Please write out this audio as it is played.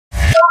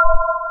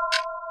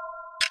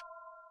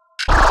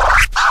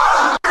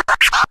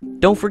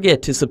Don't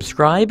forget to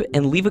subscribe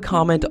and leave a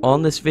comment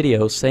on this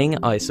video saying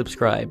I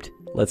subscribed.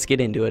 Let's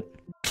get into it.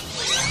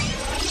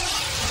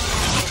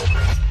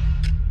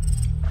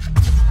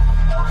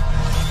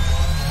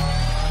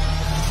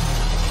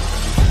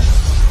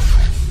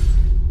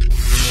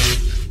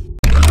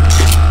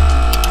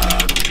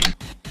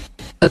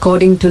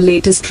 According to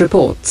latest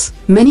reports,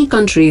 many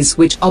countries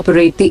which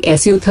operate the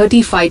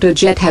Su-30 fighter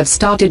jet have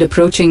started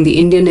approaching the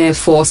Indian Air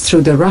Force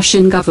through the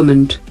Russian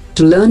government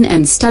to learn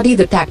and study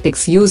the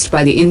tactics used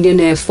by the Indian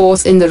Air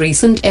Force in the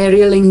recent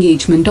aerial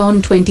engagement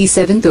on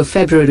 27th of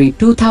February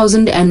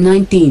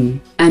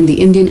 2019, and the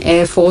Indian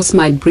Air Force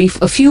might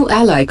brief a few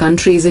ally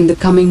countries in the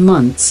coming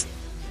months.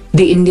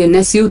 The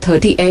Indian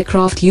Su-30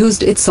 aircraft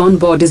used its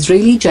onboard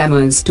Israeli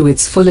jammers to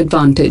its full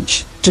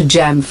advantage to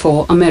jam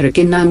 4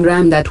 American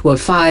AMRAAM that were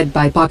fired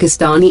by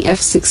Pakistani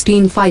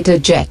F-16 fighter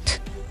jet.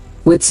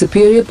 With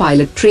superior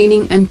pilot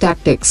training and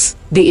tactics,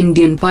 the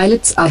Indian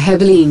pilots are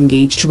heavily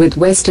engaged with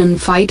Western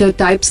fighter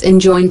types in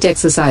joint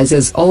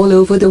exercises all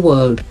over the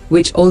world,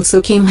 which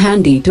also came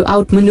handy to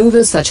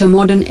outmaneuver such a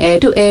modern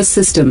air-to-air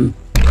system.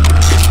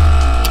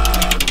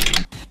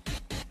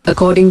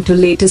 According to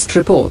latest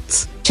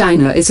reports,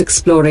 China is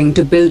exploring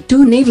to build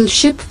 2 naval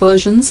ship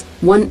versions.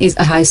 One is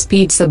a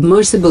high-speed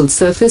submersible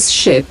surface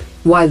ship,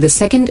 while the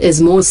second is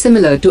more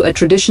similar to a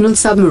traditional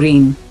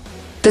submarine.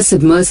 The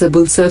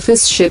submersible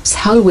surface ship's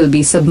hull will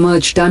be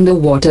submerged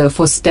underwater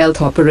for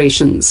stealth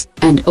operations,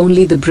 and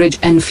only the bridge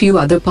and few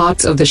other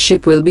parts of the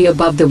ship will be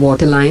above the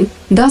waterline,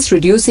 thus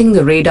reducing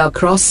the radar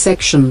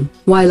cross-section,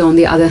 while on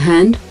the other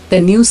hand, the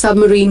new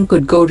submarine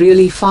could go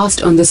really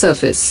fast on the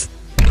surface.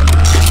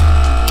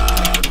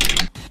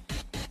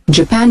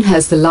 Japan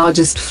has the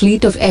largest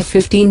fleet of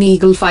F-15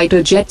 Eagle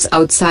fighter jets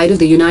outside of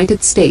the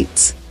United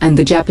States, and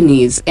the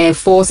Japanese Air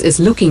Force is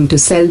looking to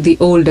sell the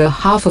older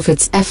half of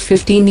its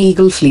F-15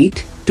 Eagle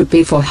fleet to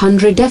pay for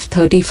 100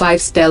 F-35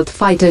 stealth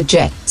fighter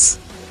jets.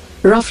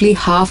 Roughly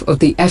half of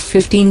the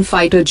F-15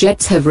 fighter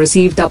jets have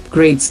received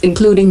upgrades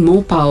including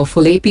more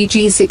powerful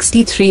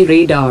APG-63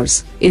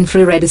 radars,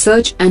 infrared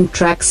search and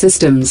track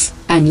systems,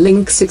 and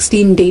Link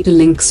 16 data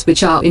links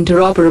which are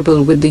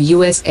interoperable with the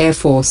US Air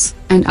Force,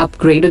 and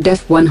upgraded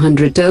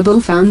F-100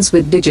 turbofans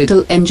with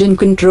digital engine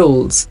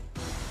controls.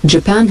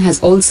 Japan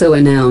has also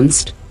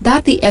announced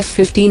that the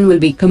F-15 will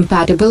be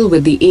compatible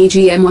with the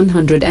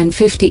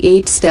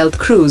AGM-158 stealth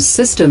cruise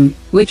system,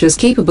 which is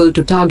capable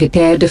to target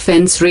air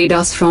defense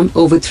radars from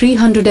over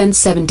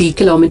 370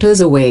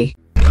 kilometers away.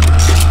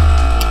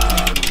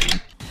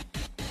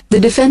 The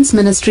Defense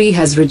Ministry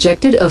has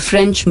rejected a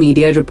French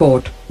media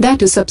report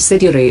that a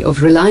subsidiary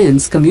of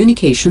Reliance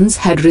Communications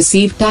had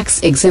received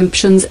tax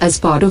exemptions as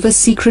part of a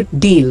secret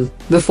deal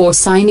before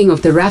signing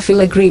of the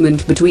Rafale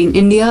agreement between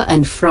India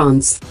and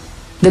France.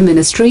 The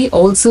ministry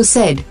also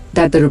said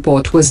that the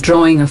report was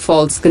drawing a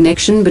false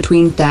connection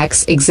between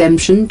tax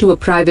exemption to a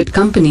private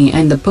company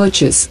and the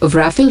purchase of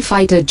Rafale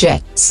fighter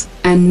jets,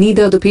 and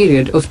neither the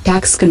period of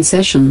tax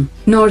concession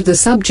nor the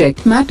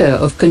subject matter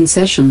of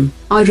concession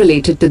are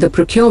related to the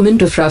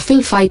procurement of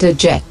Rafale fighter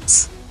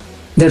jets.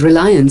 The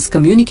Reliance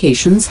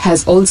Communications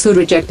has also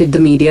rejected the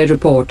media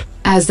report,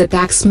 as the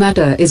tax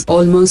matter is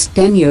almost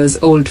 10 years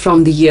old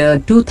from the year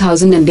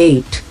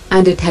 2008.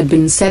 And it had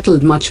been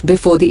settled much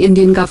before the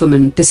Indian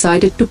government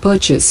decided to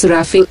purchase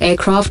Rafale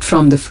aircraft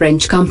from the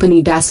French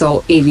company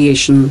Dassault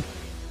Aviation.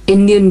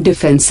 Indian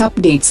defense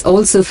updates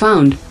also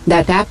found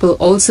that Apple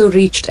also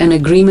reached an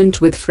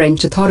agreement with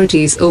French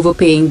authorities over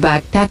paying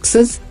back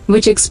taxes,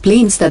 which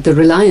explains that the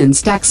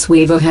Reliance tax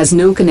waiver has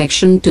no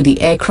connection to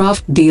the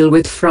aircraft deal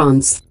with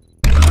France.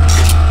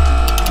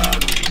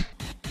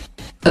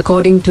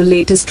 According to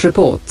latest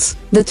reports,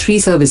 the 3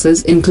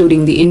 services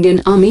including the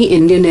Indian Army,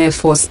 Indian Air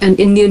Force and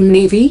Indian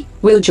Navy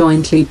will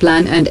jointly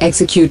plan and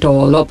execute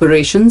all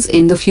operations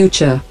in the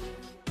future.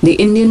 The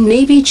Indian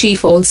Navy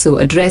chief also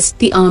addressed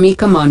the Army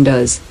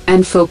commanders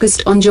and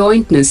focused on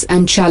jointness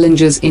and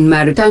challenges in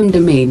maritime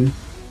domain.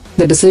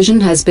 The decision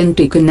has been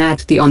taken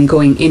at the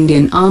ongoing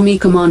Indian Army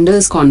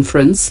Commanders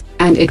Conference,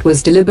 and it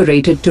was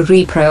deliberated to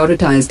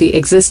reprioritize the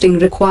existing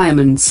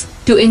requirements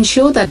to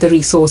ensure that the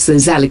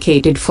resources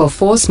allocated for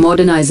force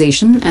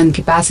modernization and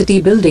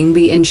capacity building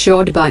be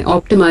ensured by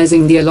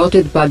optimizing the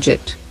allotted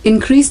budget,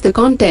 increase the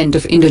content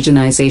of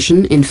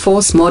indigenization in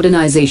force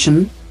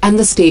modernization, and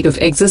the state of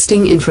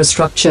existing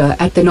infrastructure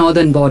at the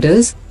northern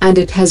borders, and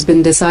it has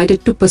been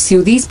decided to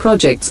pursue these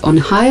projects on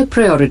higher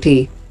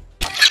priority.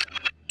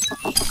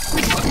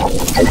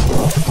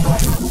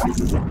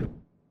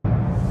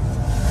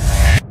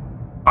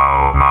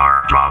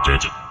 Omar dropped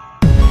it.